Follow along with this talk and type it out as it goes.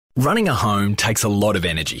Running a home takes a lot of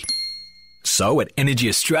energy. So at Energy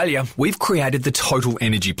Australia, we've created the Total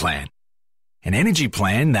Energy Plan. An energy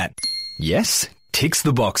plan that, yes, ticks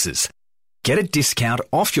the boxes. Get a discount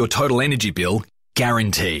off your total energy bill,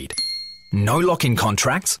 guaranteed. No lock-in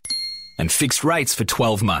contracts and fixed rates for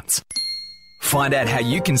 12 months. Find out how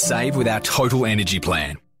you can save with our Total Energy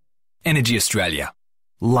Plan. Energy Australia.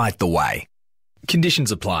 Light the way.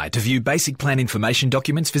 Conditions apply. To view basic plan information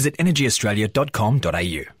documents, visit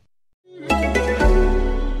energyaustralia.com.au.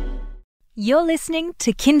 You're listening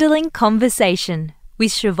to Kindling Conversation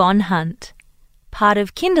with Siobhan Hunt, part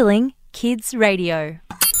of Kindling Kids Radio.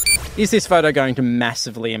 Is this photo going to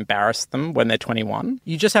massively embarrass them when they're 21?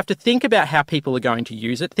 You just have to think about how people are going to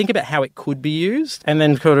use it, think about how it could be used, and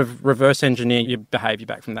then sort of reverse engineer your behaviour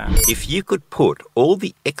back from that. If you could put all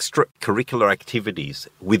the extracurricular activities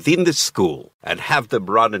within the school and have them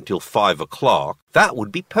run until 5 o'clock, that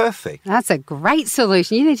would be perfect. That's a great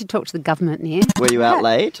solution. You need to talk to the government, Nia. Were you out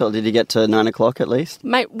late, or did you get to 9 o'clock at least?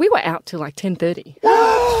 Mate, we were out till like 10:30.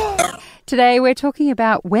 Today we're talking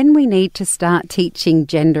about when we need to start teaching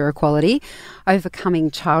gender equality, overcoming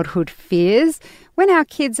childhood fears, when our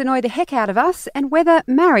kids annoy the heck out of us, and whether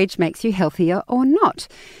marriage makes you healthier or not.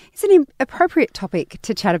 It's an appropriate topic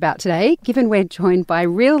to chat about today, given we're joined by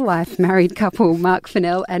real-life married couple Mark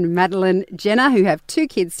Fennell and Madeline Jenner, who have 2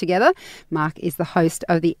 kids together. Mark is the host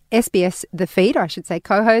of the SBS The Feed, or I should say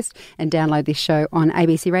co-host, and download this show on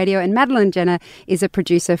ABC Radio. And Madeline Jenner is a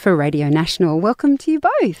producer for Radio National. Welcome to you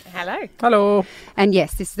both. Hello. Hello. And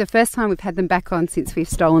yes, this is the first time we've had them back on since we've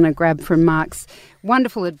stolen a grab from Mark's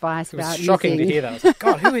wonderful advice about It was shocking using... to hear that. I was like,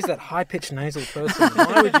 God, who is that high-pitched nasal person?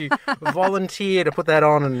 Why would you volunteer to put that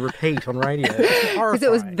on and repeat on radio? Because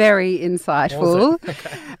it was very insightful.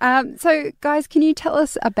 Okay. So, guys, can you tell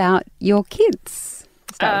us about your kids?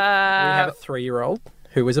 We have a 3-year-old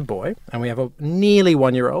who is a boy, and we have a nearly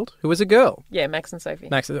 1-year-old who is a girl. Yeah, Max and Sophie.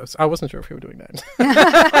 Max, I wasn't sure if we were doing that.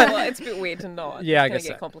 Well, it's a bit weird to not. Yeah, I It's guess gonna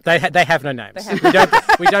get so. complicated. They have no names.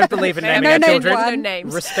 We don't believe in naming No our name children. one. No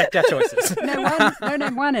names. Respect our choices. No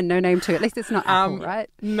name 1 and no name 2. At least it's not Apple, right?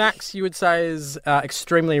 Max, you would say, is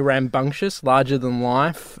extremely rambunctious, larger than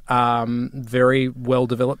life, very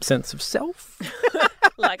well-developed sense of self.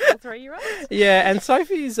 Like all 3-year-olds? Yeah, and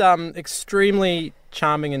Sophie's extremely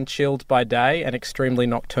charming and chilled by day and extremely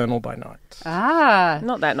nocturnal by night. Ah.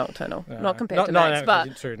 Not that nocturnal. No. Not compared to No, Max, no,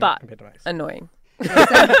 but, true, not but compared to Max. annoying.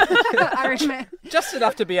 I remember. Just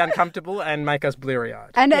enough to be uncomfortable and make us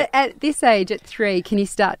bleary-eyed. And at this age, at 3, can you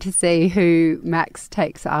start to see who Max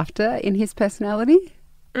takes after in his personality?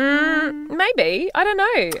 Maybe. I don't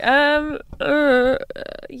know. I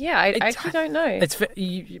actually don't know. It's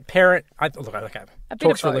parent. Look, okay. A bit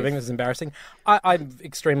Talks of for a living. both. This is embarrassing. I'm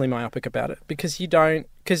extremely myopic about it because you don't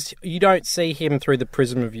see him through the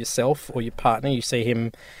prism of yourself or your partner. You see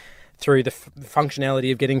him through the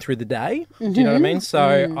functionality of getting through the day. Do you know what I mean?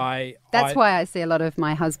 So That's why I see a lot of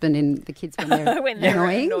my husband in the kids when they're When they're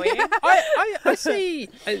annoying. I see.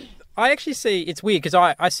 I actually see, it's weird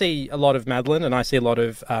because I see a lot of Madeline and I see a lot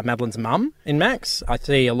of Madeline's mum in Max. I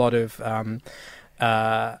see a lot of,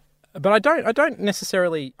 but I don't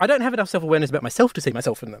necessarily, I don't have enough self-awareness about myself to see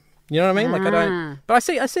myself in them. You know what I mean? Like I don't, but I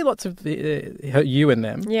see lots of you in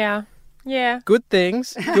them. Yeah. Good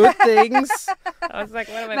things. Good things. I was like,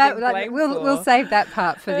 what am I being blamed for? We'll save that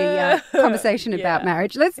part for the conversation about Yeah.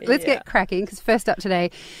 marriage. Let's get cracking, because first up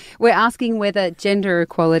today, we're asking whether gender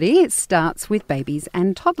equality starts with babies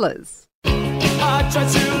and toddlers. I try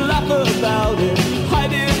to laugh about it,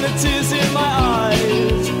 hiding the tears in my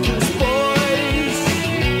eyes. 'Cause boys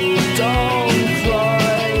don't cry.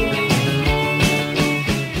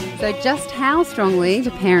 So just how strongly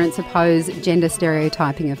do parents oppose gender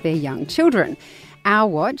stereotyping of their young children? Our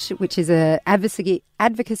Watch, which is an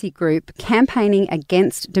advocacy group campaigning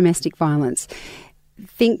against domestic violence,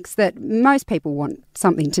 thinks that most people want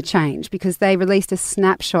something to change because they released a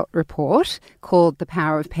snapshot report called The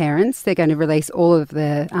Power of Parents. They're going to release all of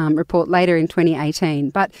the report later in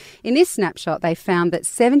 2018. But in this snapshot, they found that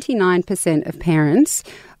 79% of parents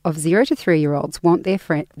of 0 to 3-year-olds want their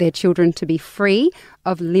children to be free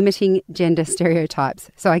of limiting gender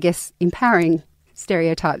stereotypes. So I guess empowering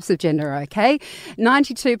stereotypes of gender are okay.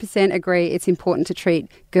 92% agree it's important to treat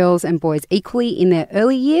girls and boys equally in their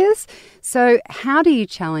early years. So how do you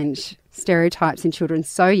challenge stereotypes in children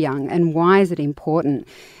so young, and why is it important?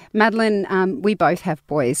 Madeline, we both have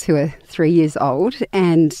boys who are 3 years old,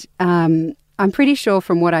 and I'm pretty sure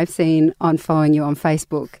from what I've seen on following you on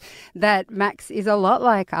Facebook that Max is a lot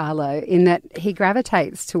like Arlo in that he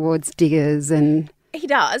gravitates towards diggers and... He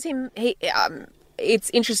does.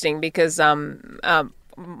 It's interesting because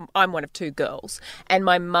I'm one of two girls, and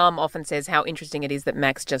my mum often says how interesting it is that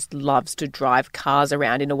Max just loves to drive cars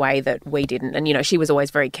around in a way that we didn't. And, you know, she was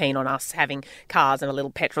always very keen on us having cars and a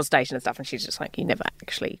little petrol station and stuff, and she's just like, you never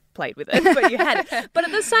actually played with it, but you had it. But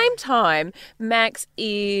at the same time, Max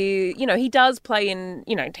is, you know, he does play in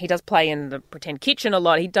the pretend kitchen a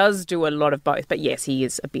lot. He does do a lot of both, but yes, he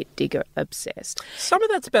is a bit digger obsessed. Some of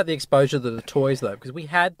that's about the exposure to the toys, though, because we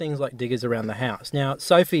had things like diggers around the house. Now,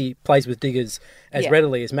 Sophie plays with diggers as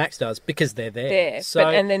readily as Max does because they're there. So,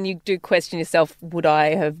 and then you do question yourself, would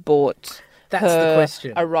I have bought that's the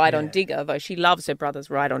question. A ride-on digger, though she loves her brother's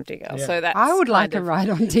ride-on digger. Yeah. So that's I would like a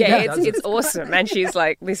ride-on digger. Yeah, it's awesome, and she's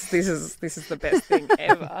like, this is the best thing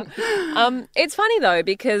ever. It's funny though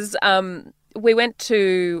because we went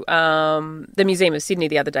to the Museum of Sydney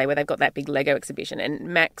the other day where they've got that big Lego exhibition, and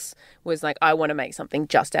Max was like, I want to make something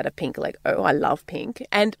just out of pink Lego. Oh, I love pink,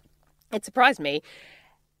 and it surprised me.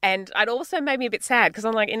 And it also made me a bit sad because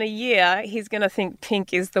I'm like, in a year, he's going to think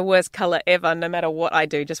pink is the worst colour ever, no matter what I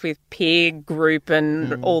do, just with peer group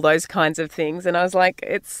and all those kinds of things. And I was like,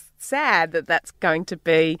 it's sad that that's going to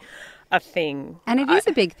be a thing. And it is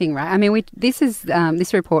a big thing, right? I mean,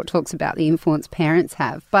 this report talks about the influence parents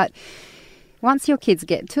have, but once your kids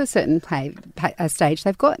get to a certain stage,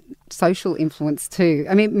 they've got social influence too.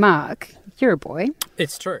 I mean, Mark, you're a boy.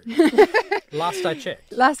 It's true. Last I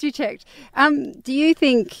checked. Last you checked. Do you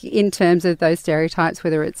think in terms of those stereotypes,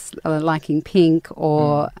 whether it's liking pink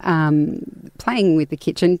or playing with the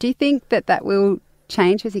kitchen, do you think that will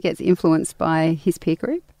change as he gets influenced by his peer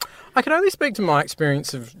group? I can only speak to my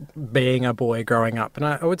experience of being a boy growing up. And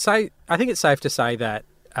I would say, I think it's safe to say that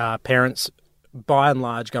parents by and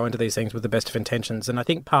large go into these things with the best of intentions. And I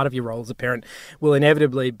think part of your role as a parent will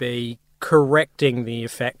inevitably be correcting the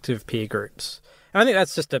effect of peer groups. And I think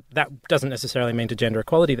that's that doesn't necessarily mean to gender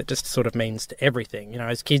equality. That just sort of means to everything. You know,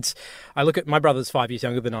 as kids, I look at my brother's 5 years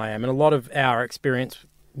younger than I am, and a lot of our experience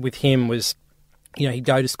with him was, you know, he'd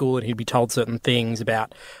go to school and he'd be told certain things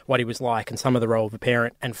about what he was like, and some of the role of a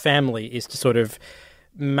parent and family is to sort of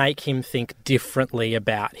make him think differently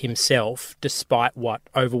about himself, despite what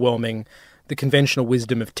overwhelming the conventional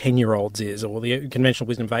wisdom of 10-year-olds is, or the conventional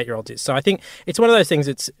wisdom of 8-year-olds is. So I think it's one of those things.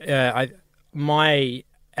 It's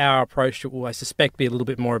our approach will, I suspect, be a little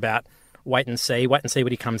bit more about wait and see what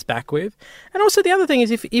he comes back with. And also the other thing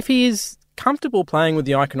is if he is comfortable playing with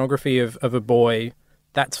the iconography of a boy,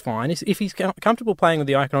 that's fine. If he's comfortable playing with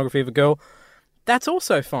the iconography of a girl, that's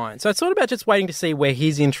also fine. So it's sort of about just waiting to see where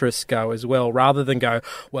his interests go as well, rather than go,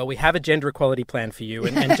 well, we have a gender equality plan for you,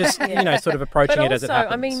 and just, you know, sort of approaching it as it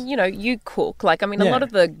happens. I mean, you know, you cook. Like, I mean, a lot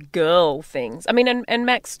of the girl things. I mean, and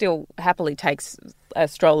Max still happily takes a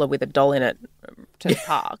stroller with a doll in it to the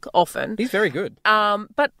park often. He's very good.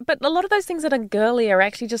 But a lot of those things that are girly are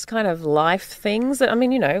actually just kind of life things. I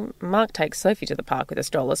mean, you know, Mark takes Sophie to the park with a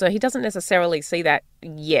stroller, so he doesn't necessarily see that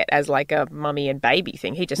yet as like a mummy and baby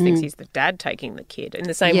thing. He just thinks he's the dad taking the kid in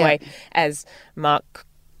the same way as Mark,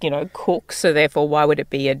 you know, cooks. So therefore, why would it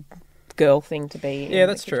be a girl thing to be? Yeah,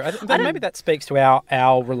 that's true. Maybe that speaks to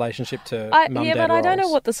our relationship to mum-dad Yeah, but roles. I don't know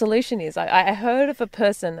what the solution is. I heard of a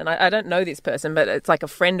person, and I don't know this person, but it's like a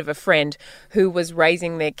friend of a friend who was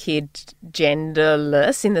raising their kid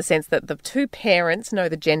genderless, in the sense that the two parents know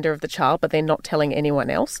the gender of the child, but they're not telling anyone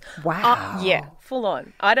else. Wow. Yeah, full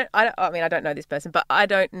on. I mean, I don't know this person, but I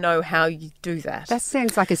don't know how you do that. That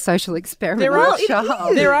sounds like a social experiment.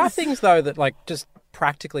 There are things, though, that, like, just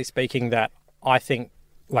practically speaking, that I think,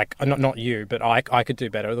 like, not you, but I could do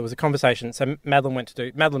better. There was a conversation. So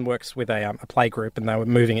Madeline works with a play group, and they were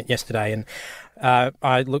moving it yesterday. And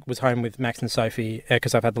I was home with Max and Sophie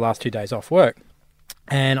because I've had the last 2 days off work.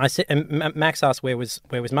 And Max asked where was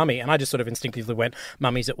Mummy, and I just sort of instinctively went,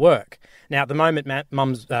 Mummy's at work. Now at the moment,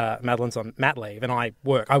 Madeline's on mat leave, and I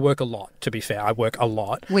work a lot. To be fair, I work a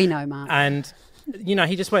lot. We know, Mark. And you know,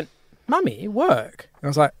 he just went, Mummy, work. And I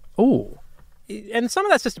was like, ooh. And some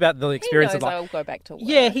of that's just about the experience of, like, I'll go back to work.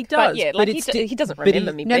 Yeah, he does. But yeah, like, he doesn't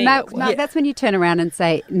remember me being at work. Mark, that's when you turn around and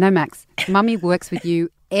say, no, Max, Mummy works with you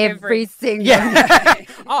every single day.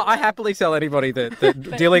 I happily tell anybody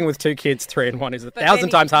that dealing with 2 kids, 3 and 1, is 1,000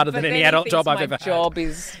 times harder than any adult job I've ever had. My job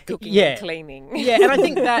is cooking and cleaning. Yeah, and I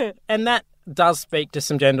think that does speak to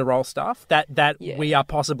some gender role stuff that we are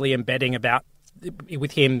possibly embedding about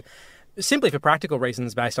with him, simply for practical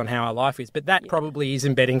reasons based on how our life is. But that probably is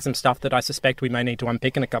embedding some stuff that I suspect we may need to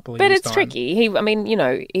unpick in a couple of years' time. But it's tricky.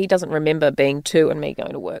 He doesn't remember being 2 and me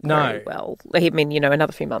going to work very well.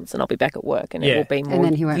 Another few months and I'll be back at work, and it will be more and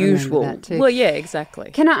then he won't usual. That too. Well, yeah,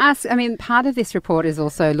 exactly. Can I ask, part of this report is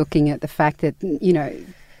also looking at the fact that,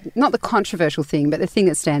 not the controversial thing, but the thing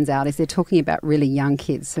that stands out is they're talking about really young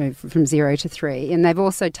kids, so from 0 to 3. And they've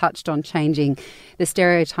also touched on changing the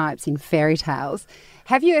stereotypes in fairy tales.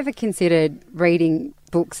 Have you ever considered reading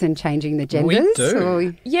books and changing the genders? We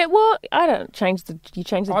do. Yeah, well, I don't change the... You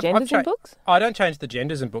change the genders in books? I don't change the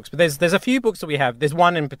genders in books, but there's a few books that we have. There's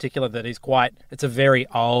one in particular that is it's a very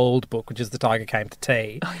old book, which is The Tiger Came to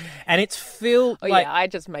Tea. Oh, yeah. And it's filled... I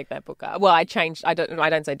just make that book up. Well, I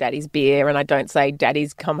don't say Daddy's beer, and I don't say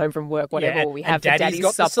Daddy's come home from work, whatever. Yeah, we have Daddy's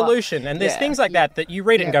got supper. the solution. And there's things like that you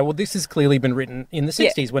read it and go, well, this has clearly been written in the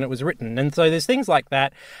 60s when it was written. And so there's things like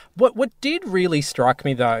that. What did really strike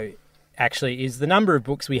me, though, actually, is the number of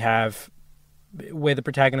books we have where the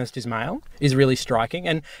protagonist is male is really striking.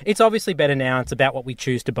 And it's obviously better now. It's about what we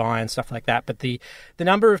choose to buy and stuff like that. But the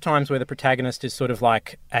number of times where the protagonist is sort of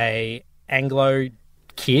like a Anglo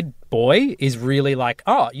kid boy is really like,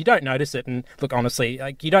 oh, you don't notice it. And look, honestly,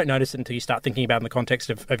 like, you don't notice it until you start thinking about it in the context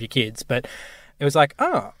of your kids. But it was like,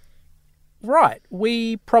 oh, right,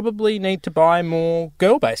 we probably need to buy more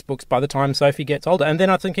girl-based books by the time Sophie gets older. And then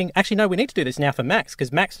I'm thinking, actually, no, we need to do this now for Max,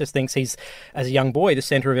 because Max just thinks he's, as a young boy, the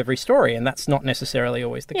centre of every story, and that's not necessarily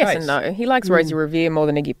always the case. Yes and no. He likes Rosie Revere more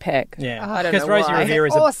than Iggy Peck. Yeah. I don't know Rosie why. Revere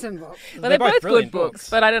is awesome book. Well, they're both good books,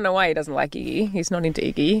 but I don't know why he doesn't like Iggy. He's not into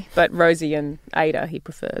Iggy, but Rosie and Ada he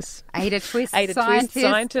prefers. Ada Twist,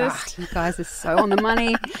 Scientist. You guys are so on the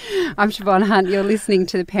money. I'm Siobhan Hunt. You're listening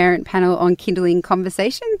to the Parent Panel on Kindling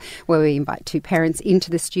Conversation, where we invite two parents into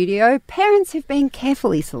the studio. Parents who've been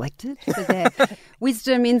carefully selected for their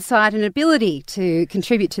wisdom, insight and ability to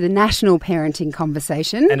contribute to the national parenting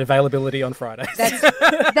conversation. And availability on Fridays.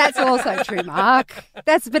 That's also true, Mark.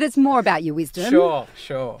 But it's more about your wisdom.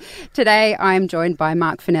 Sure. Today I am joined by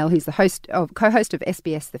Mark Fennell, who's the co-host of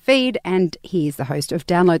SBS The Feed, and he is the host of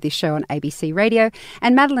Download This Show on ABC Radio,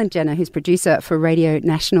 and Madeline Jenner, who's producer for Radio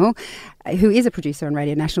National, who is a producer on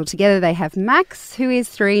Radio National. Together they have Max, who is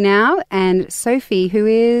 3 now, and Sophie,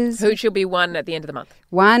 who she'll be 1 at the end of the month.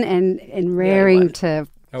 1 and raring to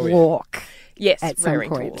walk. Yes, at some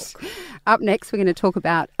point. Up next, we're going to talk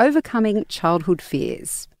about overcoming childhood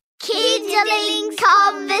fears. Kindling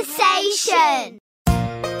Conversation.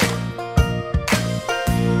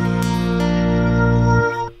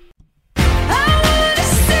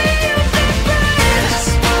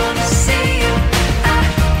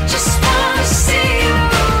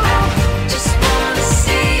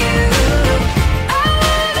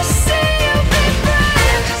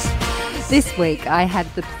 This week, I had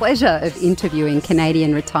the pleasure of interviewing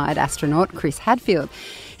Canadian retired astronaut Chris Hadfield.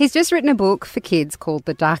 He's just written a book for kids called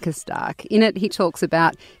The Darkest Dark. In it, he talks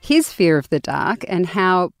about his fear of the dark and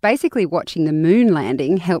how basically watching the moon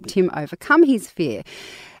landing helped him overcome his fear.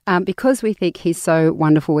 Because we think he's so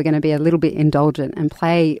wonderful, we're going to be a little bit indulgent and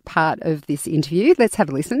play part of this interview. Let's have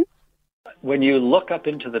a listen. When you look up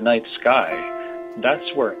into the night sky,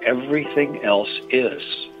 that's where everything else is.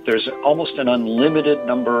 There's almost an unlimited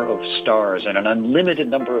number of stars and an unlimited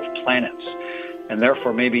number of planets, and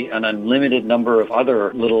therefore maybe an unlimited number of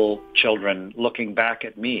other little children looking back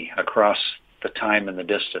at me across the time and the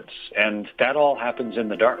distance. And that all happens in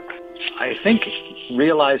the dark. I think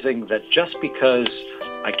realizing that just because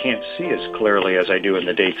I can't see as clearly as I do in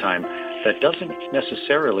the daytime, that doesn't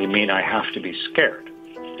necessarily mean I have to be scared.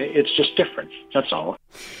 It's just different. That's all.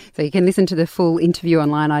 So you can listen to the full interview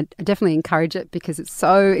online. I definitely encourage it because it's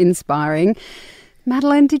so inspiring.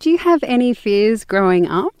 Madeline, did you have any fears growing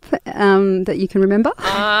up that you can remember?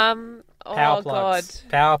 Power plugs.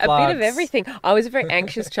 A bit of everything. I was a very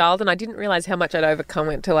anxious child, and I didn't realise how much I'd overcome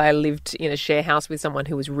it until I lived in a share house with someone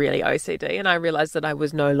who was really OCD, and I realised that I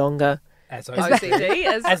was no longer as OCD.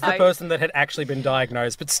 As the person that had actually been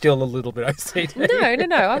diagnosed, but still a little bit OCD.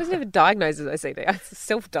 No. I was never diagnosed as OCD. I was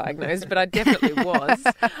self-diagnosed, but I definitely was.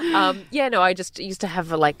 I just used to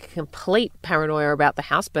have a complete paranoia about the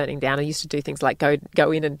house burning down. I used to do things like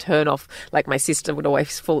go in and turn off. Like my sister would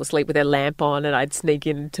always fall asleep with her lamp on, and I'd sneak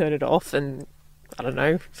in and turn it off. And I don't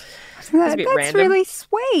know. That's random. Really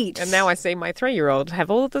sweet. And now I see my 3-year-old have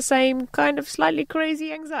all the same kind of slightly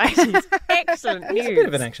crazy anxieties. Excellent news. He's a bit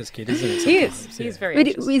of an anxious kid, isn't he? He is. He's very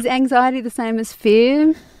anxious. Is anxiety the same as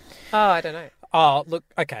fear? Oh, I don't know. Oh, look,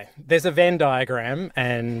 okay. There's a Venn diagram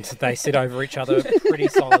and they sit over each other pretty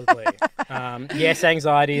solidly. Yes,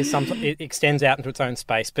 anxiety is it extends out into its own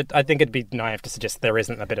space, but I think it'd be naive to suggest there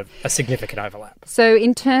isn't a bit of a significant overlap. So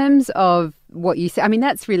in terms of what you say, I mean,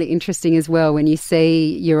 that's really interesting as well when you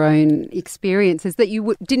see your own experiences that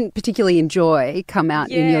you didn't particularly enjoy come out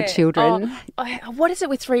in your children. What is it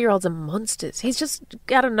with 3-year-olds and monsters? He's just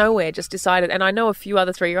out of nowhere just decided, and I know a few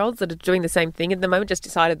other 3-year-olds that are doing the same thing at the moment, just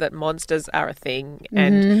decided that monsters are a thing.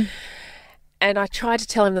 And And I tried to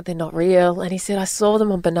tell him that they're not real. And he said, I saw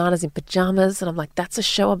them on bananas in pajamas. And I'm like, that's a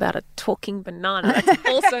show about a talking banana. That's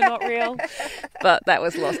also not real. But that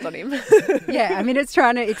was lost on him. Yeah, I mean, it's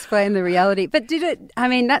trying to explain the reality. But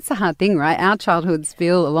that's the hard thing, right? Our childhoods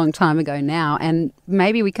feel a long time ago now, and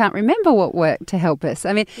maybe we can't remember what worked to help us.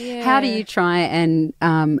 I mean, how do you try and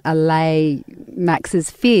allay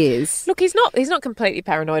Max's fears? Look, he's not completely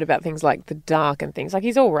paranoid about things like the dark and things. Like,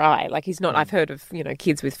 he's all right. Like, he's not, I've heard of,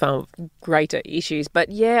 kids with far greater issues. But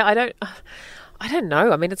yeah, I don't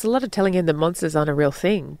know. I mean, it's a lot of telling him that monsters aren't a real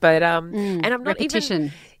thing. But and I'm not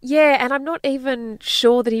repetition. And I'm not even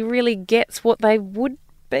sure that he really gets what they would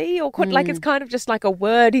be, or could, like, it's kind of just like a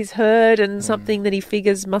word he's heard and something that he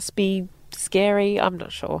figures must be scary. I'm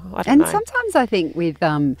not sure. I don't know. And sometimes I think with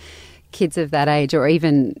kids of that age, or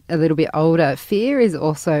even a little bit older, fear is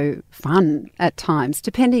also fun at times,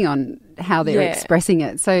 depending on how they're expressing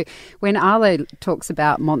it. So when Arlo talks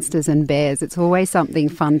about monsters and bears, it's always something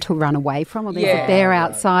fun to run away from, or there's a bear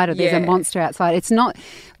outside, or there's a monster outside. It's not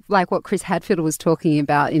like what Chris Hadfield was talking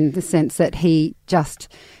about, in the sense that he just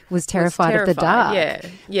was terrified of the dark.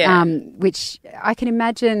 Which I can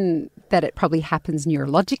imagine that it probably happens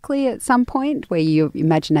neurologically at some point, where your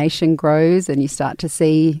imagination grows and you start to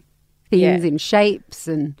see things in shapes.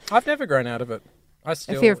 And I've never grown out of it. A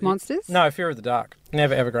fear of monsters? No, fear of the dark.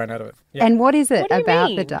 Never, ever grown out of it. Yeah. And what is it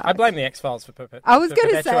about the dark? I blame the X-Files for I was going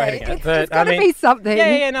to say, it. There's got to be something.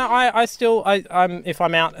 No, I'm if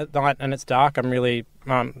I'm out at night and it's dark, I'm really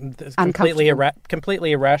completely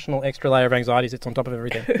irrational extra layer of anxiety sits on top of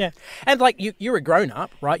everything. Yeah. And like you're a grown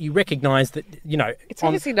up, right? You recognise that, it's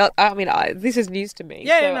obviously not. I mean, this is news to me.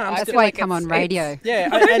 Yeah, so that's why you come on radio. Yeah,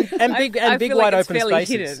 and big wide open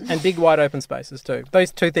spaces, hidden. and big wide open spaces too.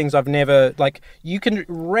 Those two things I've never You can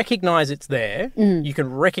recognise it's there. You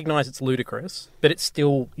can recognise it's ludicrous, but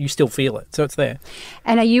you still feel it, so it's there.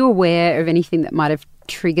 And are you aware of anything that might have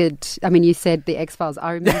triggered? I mean, you said the X-Files.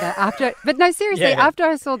 I remember but no, seriously, after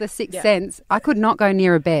I saw The Sixth Sense, I could not go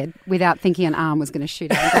near a bed without thinking an arm was going to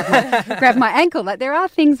shoot out and grab my ankle. Like, there are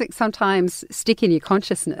things that sometimes stick in your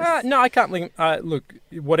consciousness. No, I can't link. Look,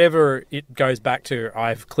 whatever it goes back to,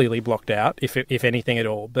 I've clearly blocked out, if anything at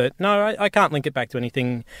all. But no, I can't link it back to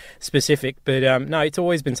anything specific. But no, it's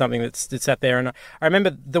always been something that's sat there. And I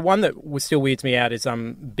remember the one that still weirds me out is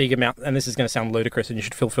big amount, and this is going to sound ludicrous, and you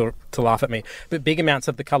should feel free to laugh at me, but big amounts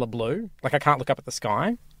of the colour blue. Like, I can't look up at the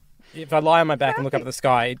sky. If I lie on my back and look up at the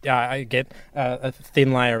sky, I get a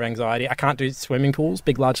thin layer of anxiety. I can't do swimming pools,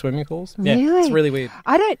 big, large swimming pools. Yeah, really? It's really weird.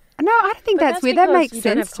 I don't think that's weird. That makes sense to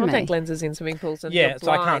me. You don't have contact lenses in swimming pools, and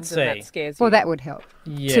so I can't see. That scares you. Well, that would help.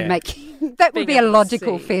 To make that would be a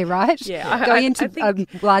logical fear, right? Yeah, going into a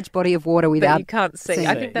large body of water without you can't see.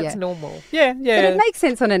 I think that's normal. Yeah. But it makes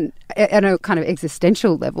sense on a kind of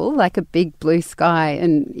existential level, like a big blue sky.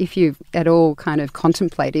 And if you're at all kind of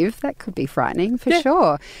contemplative, that could be frightening for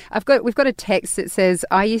sure. We've got a text that says,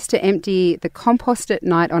 I used to empty the compost at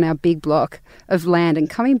night on our big block of land, and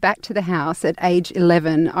coming back to the house at age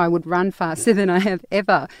 11, I would run faster than I have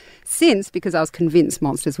ever since, because I was convinced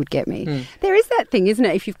monsters would get me. There is that thing, isn't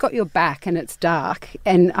it? If you've got your back and it's dark,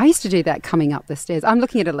 and I used to do that coming up the stairs. I'm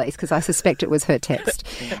looking at Elise because I suspect it was her text,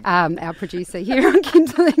 our producer here on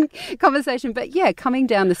Kindling Conversation. But yeah, coming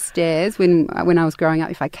down the stairs when I was growing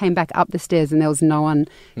up, if I came back up the stairs and there was no one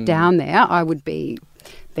down there, I would be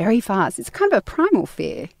very fast. It's kind of a primal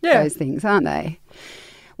fear, those things, aren't they?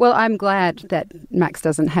 Well, I'm glad that Max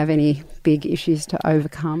doesn't have any big issues to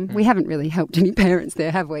overcome. We haven't really helped any parents there,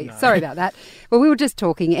 have we? No. Sorry about that. Well, we were just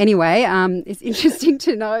talking anyway. It's interesting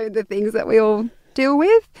to know the things that we all deal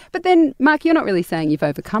with. But then, Mark, you're not really saying you've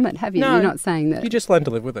overcome it, have you? No, you're not saying that. You just learn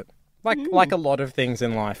to live with it. Like a lot of things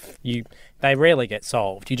in life, they rarely get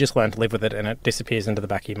solved. You just learn to live with it, and it disappears into the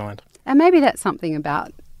back of your mind. And maybe that's something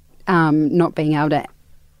about not being able to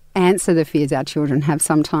answer the fears our children have.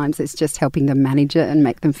 Sometimes it's just helping them manage it and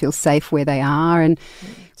make them feel safe where they are. And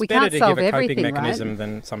we can't solve everything, right? It's better to give a coping mechanism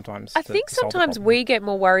than sometimes. I think sometimes we get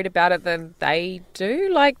more worried about it than they do.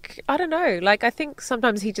 Like, I don't know. Like, I think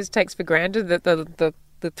sometimes he just takes for granted that the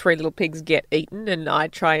three little pigs get eaten, and I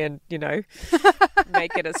try and,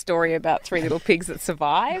 make it a story about three little pigs that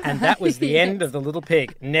survive. And that was the end of The Little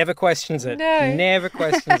Pig. Never questions it. No. Never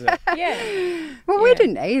questions it. Yeah. Well, we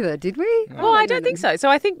didn't either, did we? No. Well, I don't think so. So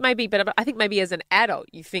I think maybe as an adult,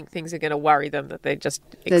 you think things are going to worry them that they just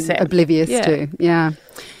accept. They're oblivious to. Yeah.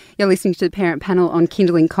 You're listening to the Parent Panel on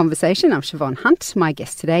Kindling Conversation. I'm Siobhan Hunt. My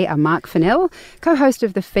guests today are Mark Fennell, co-host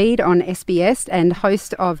of The Feed on SBS and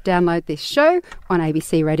host of Download This Show on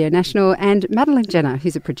ABC Radio National, and Madeline Jenner,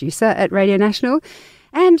 who's a producer at Radio National.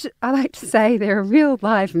 And I like to say they're a real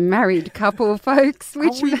live married couple, folks. Are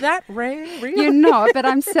we that rare? Really? You're not, but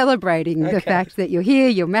I'm celebrating the fact that you're here,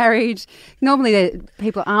 you're married. Normally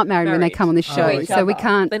people aren't married when they come on this show, so we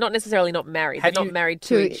can't. They're not necessarily not married. They're not married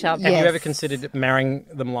to each other. Have you ever considered marrying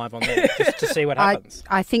them live on there just to see what happens?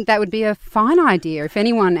 I think that would be a fine idea. If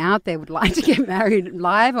anyone out there would like to get married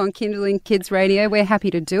live on Kindling Kids Radio, we're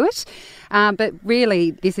happy to do it. But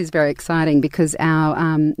really, this is very exciting because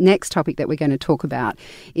our next topic that we're going to talk about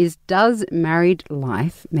is, does married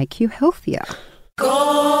life make you healthier?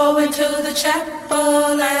 Going to the chapel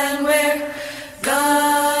and we're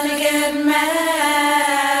gonna get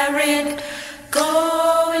married.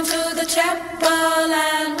 Going to the chapel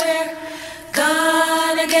and we're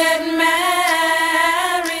gonna get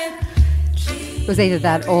married. It was either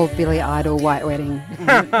that or Billy Idol White Wedding.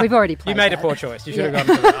 And we've already played You made that. a poor choice. You should have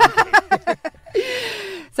gone for that.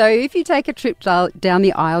 So if you take a trip down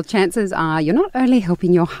the aisle, chances are you're not only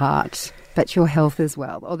helping your heart, but your health as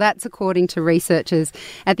well. Or that's according to researchers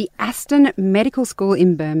at the Aston Medical School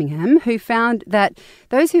in Birmingham, who found that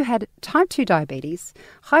those who had type 2 diabetes,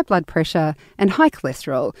 high blood pressure and high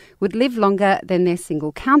cholesterol would live longer than their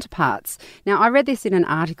single counterparts. Now, I read this in an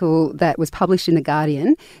article that was published in The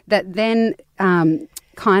Guardian that then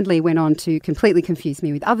kindly went on to completely confuse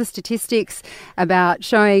me with other statistics about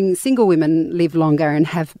showing single women live longer and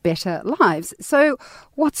have better lives. So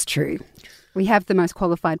what's true? We have the most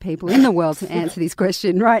qualified people in the world to answer this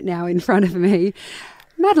question right now in front of me.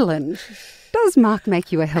 Madeline, does Mark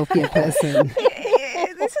make you a healthier person?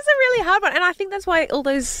 This is a really hard one, and I think that's why all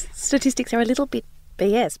those statistics are a little bit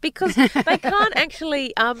BS, because they can't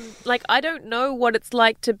actually, I don't know what it's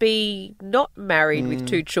like to be not married with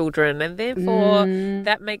 2 children, and therefore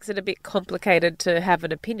that makes it a bit complicated to have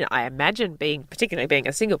an opinion. I imagine particularly being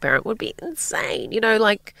a single parent would be insane,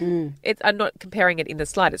 I'm not comparing it in the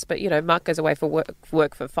slightest, but, Mark goes away for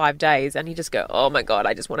work for 5 days and you just go, oh my God,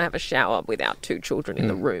 I just want to have a shower without 2 children in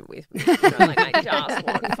the room with me. I just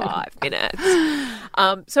want 5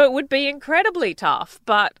 minutes. So it would be incredibly tough,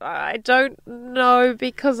 but I don't know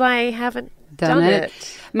because I haven't done it.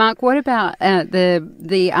 Mark, what about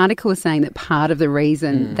the article was saying that part of the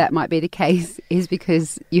reason that might be the case is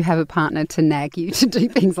because you have a partner to nag you to do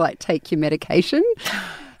things like take your medication?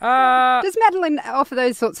 Does Madeline offer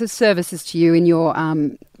those sorts of services to you in your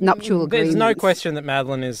nuptial agreements? There's no question that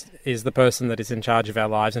Madeline is the person that is in charge of our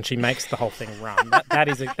lives, and she makes the whole thing run. That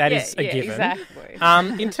is a given. Exactly.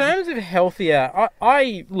 In terms of healthier,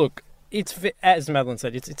 I look. It's, as Madeline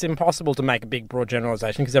said, it's impossible to make a big, broad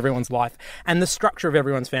generalisation because everyone's life and the structure of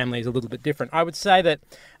everyone's family is a little bit different. I would say that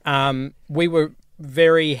we were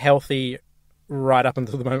very healthy right up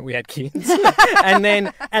until the moment we had kids. and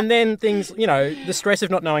then things, the stress of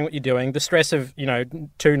not knowing what you're doing, the stress of,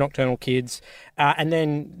 2 nocturnal kids, and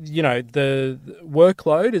then, the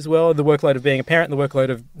workload as well, the workload of being a parent, the workload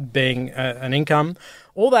of being an income,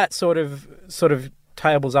 all that sort of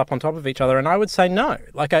tables up on top of each other, and I would say no.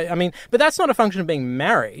 But that's not a function of being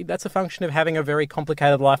married. That's a function of having a very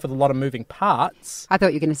complicated life with a lot of moving parts. I thought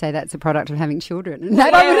you were going to say that's a product of having children, and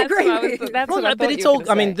that I would agree with. But it's all.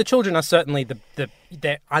 The children are certainly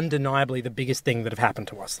they're undeniably the biggest thing that have happened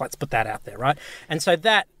to us. Let's put that out there, right? And so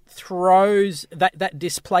that throws that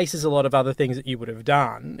displaces a lot of other things that you would have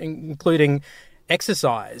done, including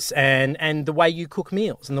exercise and the way you cook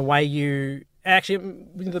meals and the way you. Actually,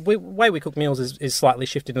 the way we cook meals is slightly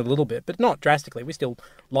shifted a little bit, but not drastically. We still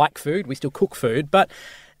like food, we still cook food, but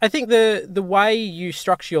I think the way you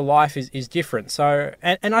structure your life is different. So,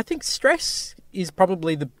 and I think stress is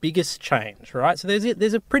probably the biggest change, right? So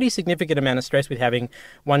there's a pretty significant amount of stress with having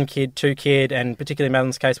 1 kid, 2 kid, and particularly in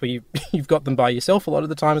Madeline's case where you've got them by yourself a lot of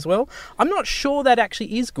the time as well. I'm not sure that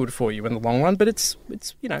actually is good for you in the long run, but it's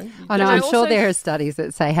I know, I'm sure there are studies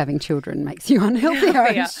that say having children makes you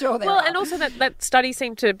unhealthier. I'm sure there are. And also that study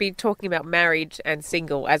seemed to be talking about married and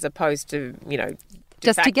single as opposed to,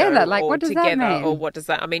 just together, what does that mean? Or what does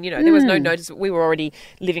that? There was no notice. We were already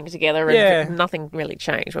living together, and nothing really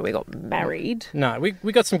changed when we got married. No, we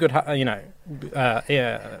got some good, white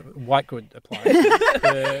good applied.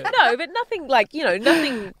 No, but nothing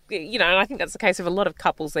nothing. And I think that's the case of a lot of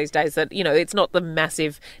couples these days. That it's not the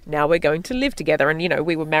massive. Now we're going to live together, and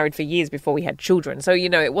we were married for years before we had children. So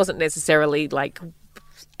it wasn't necessarily like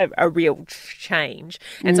a real change.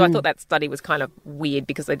 And so I thought that study was kind of weird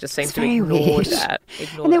because they just seemed to ignore that.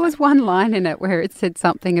 And there was one line in it where it said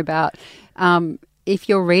something about if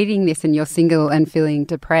you're reading this and you're single and feeling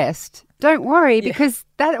depressed, don't worry because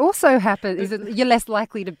that also happens. You're less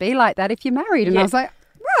likely to be like that if you're married. And I was like,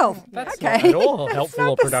 well, that's okay. not at all helpful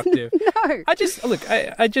or productive. No. I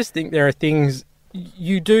just think there are things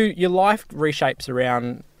you do, your life reshapes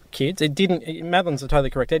around kids. It didn't. Madeline's totally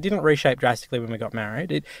correct. It didn't reshape drastically when we got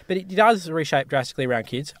married. But it does reshape drastically around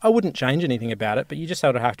kids. I wouldn't change anything about it, but you just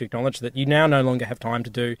sort of have to acknowledge that you now no longer have time to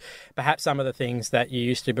do perhaps some of the things that you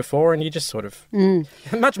used to before, and you just sort of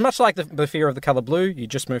much like the fear of the colour blue. You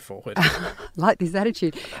just move forward. Like this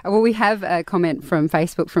attitude. Well, we have a comment from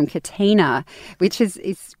Facebook from Katina, which is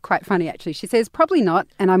quite funny actually. She says, probably not,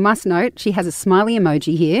 and I must note she has a smiley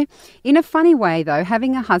emoji here. In a funny way though,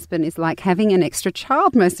 having a husband is like having an extra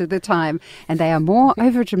child most of the time, and they are more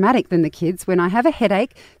overdramatic than the kids. When I have a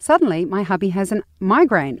headache, suddenly my hubby has a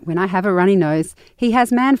migraine. When I have a runny nose, he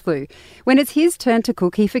has man flu. When it's his turn to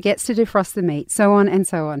cook, he forgets to defrost the meat, so on and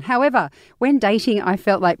so on. However, when dating, I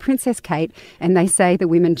felt like Princess Kate, and they say the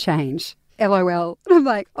women change. LOL. And I'm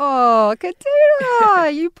like, oh, Katina,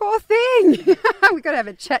 you poor thing. We've got to have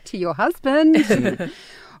a chat to your husband.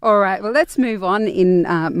 All right, well, let's move on in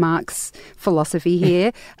Mark's philosophy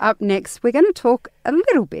here. Up next, we're going to talk a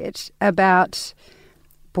little bit about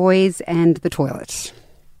boys and the toilet.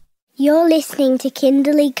 You're listening to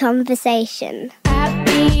Kinderling Conversation.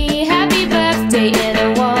 Happy birthday in a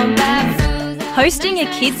warm bath. Hosting a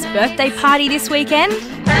kid's birthday party this weekend?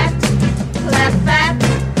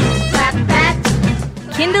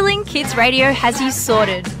 Kinderling Kids Radio has you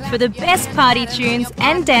sorted for the best party tunes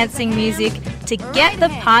and dancing music to get the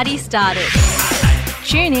party started.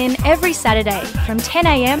 Tune in every Saturday from 10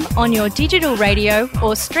 a.m. on your digital radio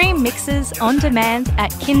or stream mixes on demand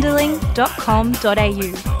at kinderling.com.au.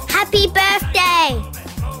 Happy birthday!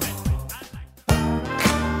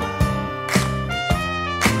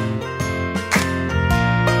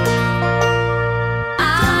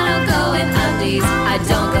 I don't go in undies, I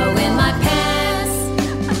don't go in my pants.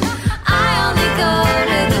 I only go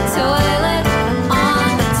to the toilet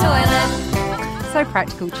on the toilet. So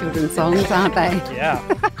practical children's songs, aren't they? Yeah.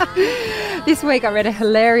 This week I read a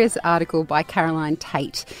hilarious article by Caroline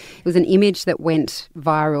Tate. It was an image that went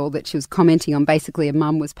viral that she was commenting on. Basically, a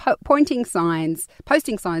mum was posting signs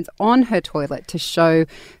on her toilet to show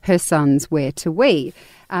her sons where to wee.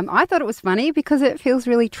 I thought it was funny because it feels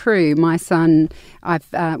really true. My son,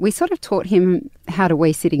 we sort of taught him how to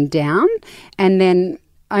wee sitting down, and then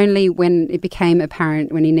only when it became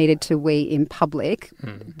apparent when he needed to wee in public,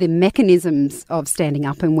 the mechanisms of standing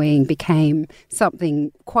up and weeing became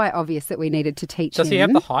something quite obvious that we needed to teach him. Does he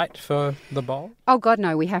have the height for the bowl? Oh, God,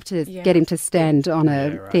 no. We have to get him to stand on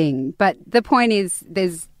a thing. But the point is,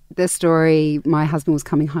 there's the story, my husband was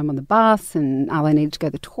coming home on the bus and Arlo needed to go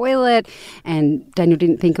to the toilet, and Daniel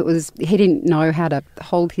he didn't know how to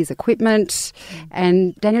hold his equipment,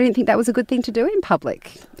 and Daniel didn't think that was a good thing to do in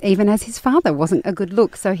public, even as his father wasn't a good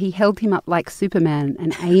look. So he held him up like Superman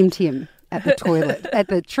and aimed him at the toilet, at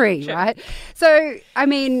the tree, right? So, I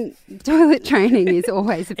mean, toilet training is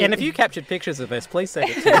always a bit... And if you captured pictures of this, please send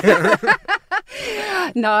it to me.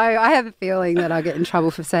 No, I have a feeling that I'll get in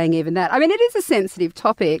trouble for saying even that. I mean, it is a sensitive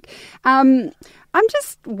topic. I'm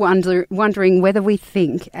just wondering whether we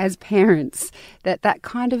think as parents that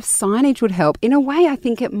kind of signage would help. In a way, I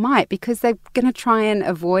think it might, because they're going to try and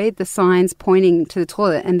avoid the signs pointing to the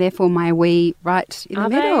toilet and therefore my wee right in the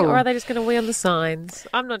middle. Or are they just going to wee on the signs?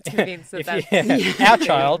 I'm not convinced that that's... Our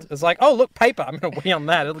child is like, oh, look, paper. I'm going to wee on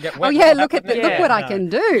that. It'll get wet. Oh, yeah, look what I can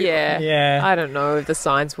do. Yeah. I don't know if the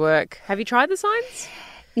signs work. Have you tried the signs?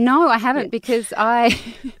 No, I haven't, because I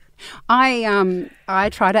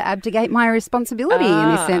try to abdicate my responsibility in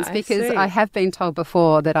this sense, because I have been told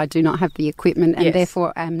before that I do not have the equipment and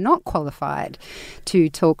therefore am not qualified to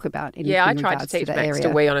talk about anything. Yeah, I tried to teach Max to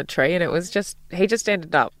wee on a tree, and he just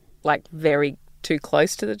ended up like very too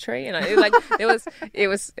close to the tree, and it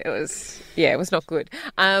was not good.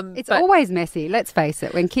 It's always messy. Let's face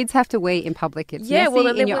it. When kids have to wee in public, it's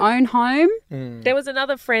messy in your own home. There was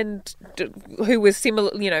another friend who was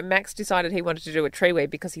similar. You know, Max decided he wanted to do a tree wee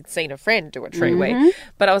because he'd seen a friend do a tree wee.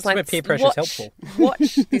 But I was like, peer pressure is helpful.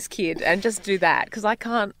 Watch this kid and just do that, because I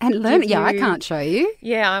can't and learn. Yeah, I can't show you.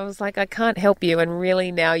 Yeah, I was like, I can't help you, and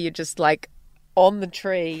really now you're just like on the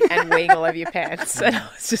tree and weeing all over your pants, and I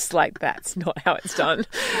was just like, that's not how it's done.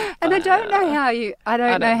 And I don't know how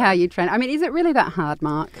you train. I mean, is it really that hard,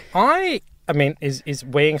 Mark? I mean, is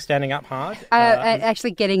weeing standing up hard?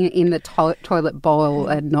 Actually getting it in the toilet bowl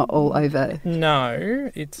and not all over. No,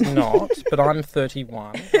 it's not. But I'm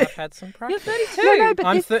 31. I've had some practice. You're 32. No, but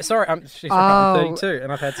I'm 32,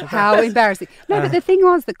 and I've had some practice. How embarrassing. No, but the thing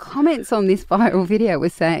was, the comments on this viral video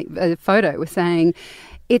photo was saying,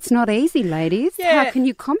 It's not easy, ladies. Yeah. How can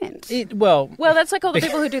you comment? Well, that's like all the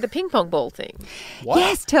people who do the ping pong ball thing. What?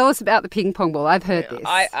 Yes, tell us about the ping pong ball. I've heard this.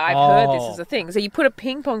 I've heard this is a thing. So you put a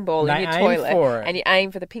ping pong ball in They your aim toilet for it. and you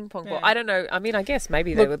aim for the ping pong ball. I don't know. I mean, I guess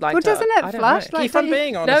maybe they would like well, to. doesn't it I don't flush? know. Like, If I'm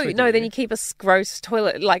being honest with No, you, then you keep a gross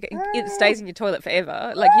toilet. Like it stays in your toilet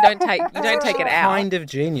forever. Like you don't take it out. kind of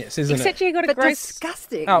genius, isn't Except it? you got a but gross.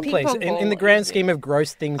 disgusting. Oh, ping please! pong In ball the grand is scheme of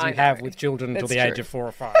gross things I we have know. with children until That's the age true. of 4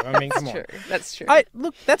 or 5. I mean, come on. That's true.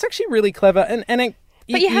 Look, that's actually really clever, and it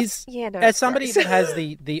But you have- is, yeah, no, as it's somebody gross. that has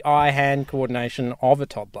the eye-hand coordination of a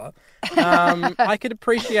toddler, I could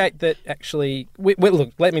appreciate that. Actually,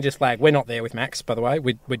 look, let me just flag: we're not there with Max, by the way.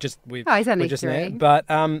 We're just he's only we're just 3. there. But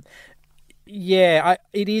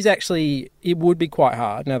it is actually, it would be quite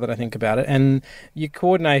hard now that I think about it, and your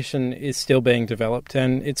coordination is still being developed,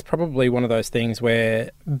 and it's probably one of those things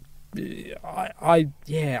where. I'm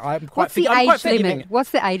quite. What's the I'm quite age forgiving. limit?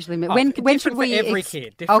 What's the age limit? Oh, when different should for we? every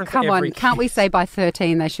kid. Oh, Different for come on! every Can't we kid. say by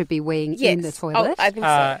 13 they should be weeing in the Yes. toilet? Oh, I think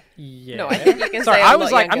so. Yeah. No, I think you can Sorry, say a I was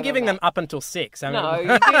lot like, younger I'm giving than them up until 6. I mean, No,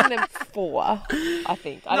 you're giving them 4, I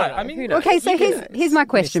think. I No, don't know. I mean- Who knows? Okay, so Who knows? here's my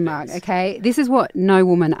question, Mark. things. Okay, this is what no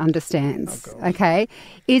woman understands. Oh, God. Okay,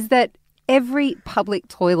 is that every public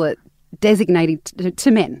toilet designated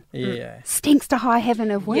to men Yeah. stinks to high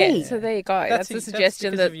heaven of wee. Yeah, so there you go. That's the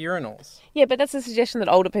suggestion because that. of urinals. Yeah, but that's the suggestion that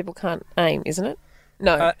older people can't aim, isn't it?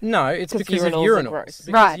 No. No, it's 'Cause because of urinals are urinals. gross.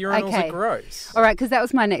 Because Right, urinals okay. are gross. All right, because that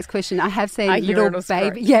was my next question. I have seen Are little urinals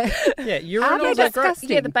baby. gross? Yeah, Yeah, they urinals are gross. disgusting?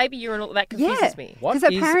 Yeah, the baby urinal, that confuses me. What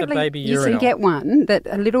because is a apparently baby you can urinal? get one that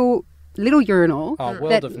a little urinal Oh,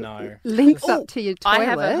 world that of no. links up to your toilet. I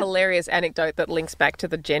have a hilarious anecdote that links back to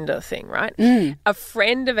the gender thing, right? Mm. A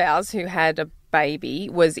friend of ours who had a baby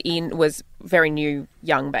was very new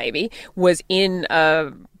young baby, was in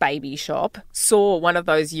a baby shop, saw one of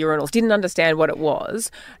those urinals, didn't understand what it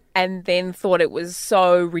was, and then thought it was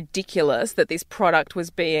so ridiculous that this product was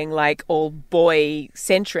being like all boy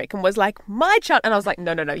centric, and was like, my child. And I was like,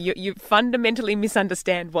 no, you fundamentally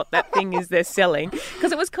misunderstand what that thing is they're selling,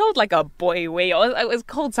 because it was called like a boy wee, or it was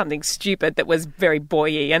called something stupid that was very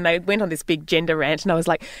boy-y, and they went on this big gender rant, and I was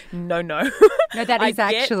like, no. No, that is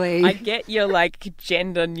actually. I get your like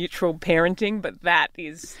gender neutral parenting, but that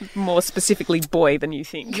is more specifically boy than you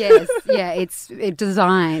think. Yes, yeah, it's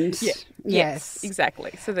designed. Yeah. Yes,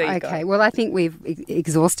 exactly. So there you go. Okay, well, I think we've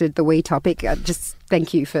exhausted the wee topic. Just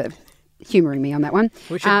thank you for humouring me on that one.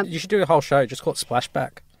 You should do a whole show. Just call it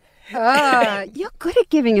Splashback. You're good at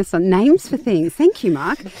giving us some names for things. Thank you,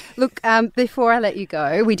 Mark. Look, before I let you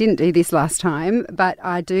go, we didn't do this last time, but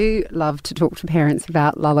I do love to talk to parents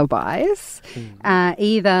about lullabies,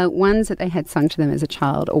 either ones that they had sung to them as a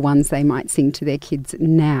child or ones they might sing to their kids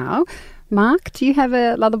now. Mark, do you have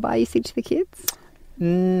a lullaby you sing to the kids?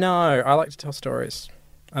 No, I like to tell stories,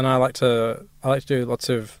 and I like to do lots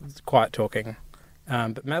of quiet talking.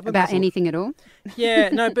 But Madeline About doesn't- anything at all? Yeah,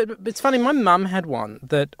 no, but it's funny. My mum had one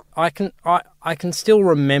that I can still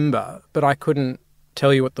remember, but I couldn't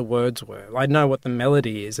tell you what the words were. I know what the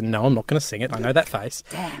melody is, and no, I'm not going to sing it. I know that face.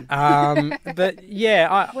 Damn. But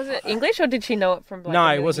yeah, Was it English, or did she know it from like no, a it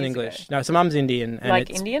million wasn't years English. ago? No, so mum's Indian. And Like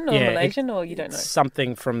it's, Indian or yeah, Malaysian, or you don't know?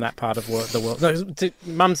 Something from that part of the world. No,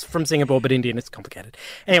 mum's from Singapore, but Indian. It's complicated.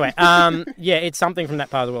 Anyway, yeah, it's something from that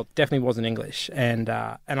part of the world. Definitely wasn't English, and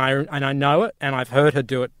I know it, and I've heard her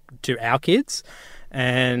do it to our kids.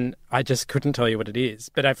 And I just couldn't tell you what it is.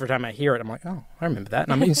 But every time I hear it, I'm like, oh, I remember that.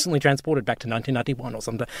 And I'm instantly transported back to 1991 or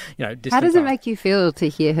something, distant How does it past. make you feel to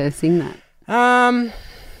hear her sing that?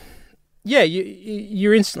 Yeah,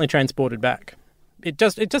 you're instantly transported back.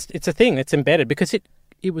 It's a thing. It's embedded because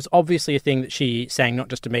it was obviously a thing that she sang not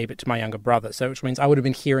just to me but to my younger brother. So which means I would have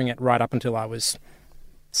been hearing it right up until I was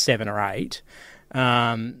 7 or 8.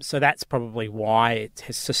 So that's probably why it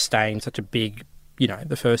has sustained such a big,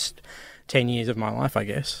 the first 10 years of my life, I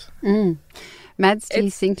guess. Mads, do you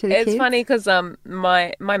sing to the kids? It's funny because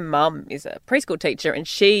my mum is a preschool teacher, and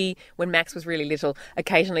she, when Max was really little,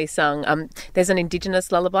 occasionally sung, there's an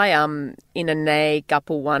Indigenous lullaby, Inanay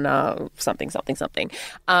Gapuwana, something.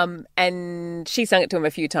 And she sung it to him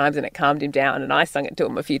a few times and it calmed him down, and I sung it to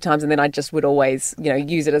him a few times, and then I just would always,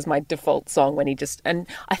 use it as my default song when and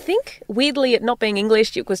I think, weirdly, it not being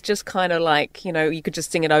English, it was just kind of like, you could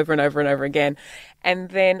just sing it over and over and over again.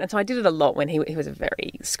 And so I did it a lot when he was a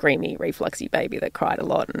very screamy, refluxy baby that cried a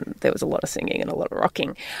lot, and there was a lot of singing and a lot of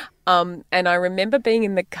rocking. And I remember being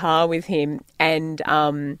in the car with him, and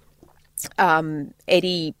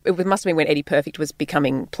Eddie, must have been when Eddie Perfect was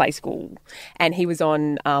becoming Play School, and he was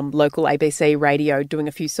on local ABC radio doing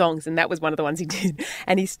a few songs, and that was one of the ones he did.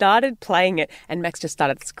 And he started playing it, and Max just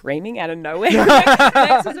started screaming out of nowhere.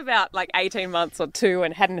 Max was about like 18 months or 2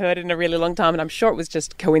 and hadn't heard it in a really long time, and I'm sure it was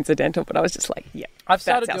just coincidental, but I was just like, yeah. I've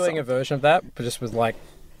started doing a version of that, but just with like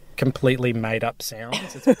completely made up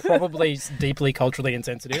sounds. It's probably deeply culturally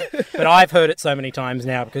insensitive, but I've heard it so many times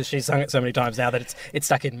now because she's sung it so many times now that it's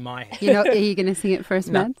stuck in my head. Are you going to sing it for us,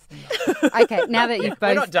 Mads? No. Okay, now that you've both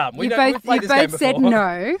we're not dumb. You've both said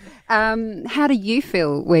no. How do you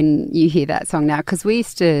feel when you hear that song now? Because we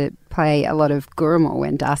used to play a lot of Gurumul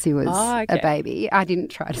when Darcy was a baby. I didn't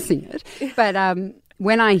try to sing it, but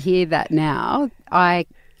when I hear that now, I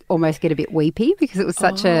almost get a bit weepy because it was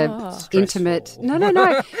such a intimate. No.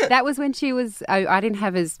 That was when she was. I didn't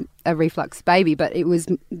have as a reflux baby, but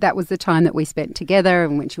that was the time that we spent together,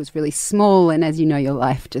 and when she was really small. And as you know, your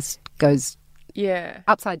life just goes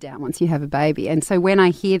upside down once you have a baby. And so when I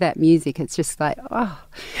hear that music, it's just like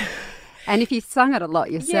And if you've sung it a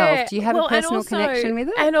lot yourself, do you have a personal connection with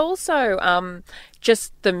it? And also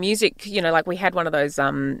just the music, like we had one of those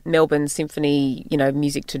Melbourne Symphony,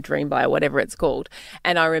 Music to Dream By or whatever it's called.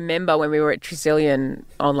 And I remember when we were at Tresillian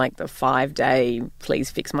on like the 5-day,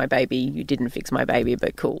 please fix my baby, you didn't fix my baby,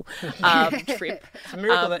 but cool, trip. It's a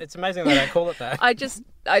miracle it's amazing they don't call it that. I just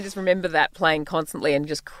remember that playing constantly and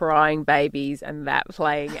just crying babies and that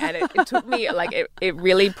playing. And it took me, it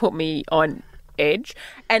really put me on edge.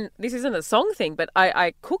 And this isn't a song thing, but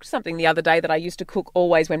I cooked something the other day that I used to cook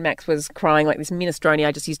always when Max was crying, like this minestrone.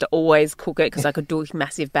 I just used to always cook it because I could do a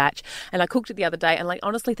massive batch. And I cooked it the other day, and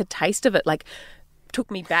honestly, the taste of it took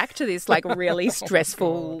me back to this really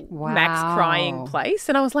stressful Max crying place.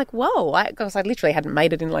 And I was like, whoa, because I literally hadn't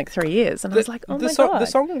made it in 3 years. And I was like, oh my God. The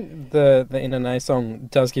song, the Inanne song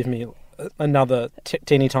does give me another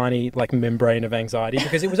teeny tiny membrane of anxiety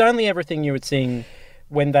because it was only everything you would sing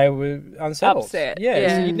when they were unsettled. Upset.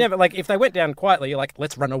 Yeah. So you'd never, if they went down quietly, you're like,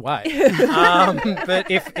 let's run away.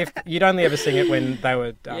 But if you'd only ever sing it when they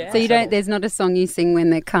were So you don't, there's not a song you sing when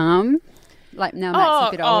they're calm? Now Max is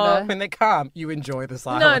a bit older. When they're calm, you enjoy the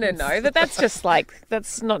silence. No. That's just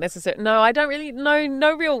that's not necessary. No, I don't really,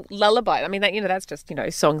 no real lullaby. I mean, that's just,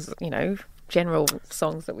 songs, general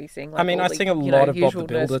songs that we sing. I sing a lot of Bob the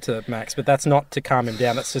Builder to Max, but that's not to calm him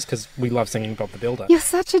down. That's just because we love singing Bob the Builder. You're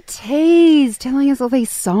such a tease, telling us all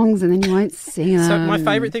these songs and then you won't sing them. So my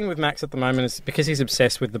favourite thing with Max at the moment is because he's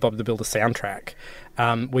obsessed with the Bob the Builder soundtrack.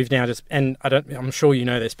 We've now just, and I'm sure you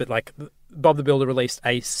know this, but Bob the Builder released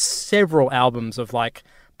several albums of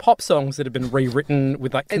pop songs that have been rewritten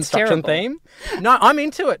with construction theme. No, I'm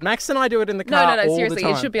into it. Max and I do it in the car. No, all seriously, the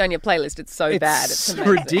time. It should be on your playlist. It's so bad. It's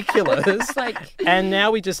ridiculous. And now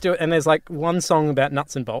we just do it. And there's one song about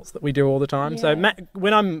nuts and bolts that we do all the time. Yeah. So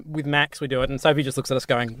when I'm with Max, we do it, and Sophie just looks at us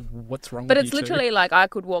going, "What's wrong?" But with it's you literally two? I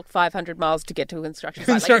could walk 500 miles to get to a construction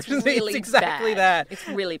site. Construction, it's really exactly bad. that. It's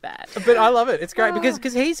really bad. But I love it. It's great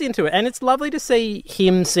because he's into it, and it's lovely to see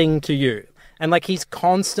him sing to you. And he's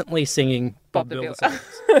constantly singing Bob the Builder songs.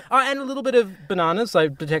 And a little bit of Bananas, so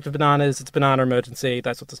Detective Bananas, it's Banana Emergency,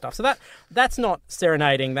 that sort of stuff. So that's not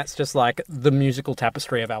serenading, that's just the musical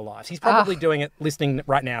tapestry of our lives. He's probably doing it, listening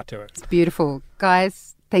right now to it. It's beautiful.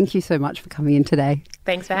 Guys, thank you so much for coming in today.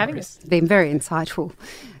 Thanks for having us. It's been very insightful.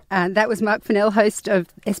 That was Mark Fennell, host of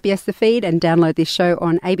SBS The Feed, and download this show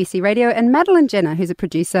on ABC Radio. And Madeline Jenner, who's a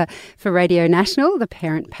producer for Radio National. The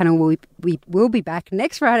parent panel will be back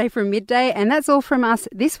next Friday from midday. And that's all from us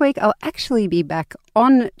this week. I'll actually be back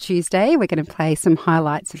on Tuesday. We're going to play some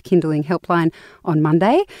highlights of Kindling Helpline on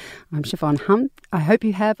Monday. I'm Siobhan Hunt. I hope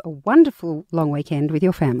you have a wonderful long weekend with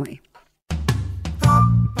your family.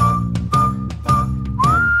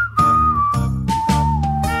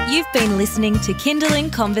 You've been listening to Kindling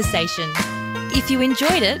Conversation. If you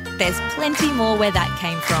enjoyed it, there's plenty more where that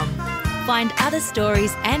came from. Find other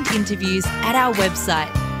stories and interviews at our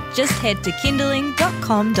website. Just head to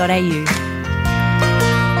kindling.com.au.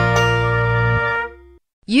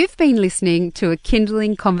 You've been listening to a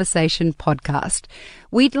Kindling Conversation podcast.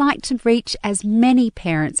 We'd like to reach as many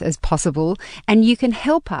parents as possible, and you can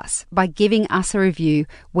help us by giving us a review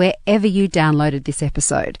wherever you downloaded this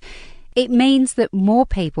episode. It means that more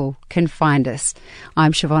people can find us.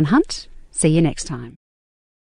 I'm Siobhan Hunt. See you next time.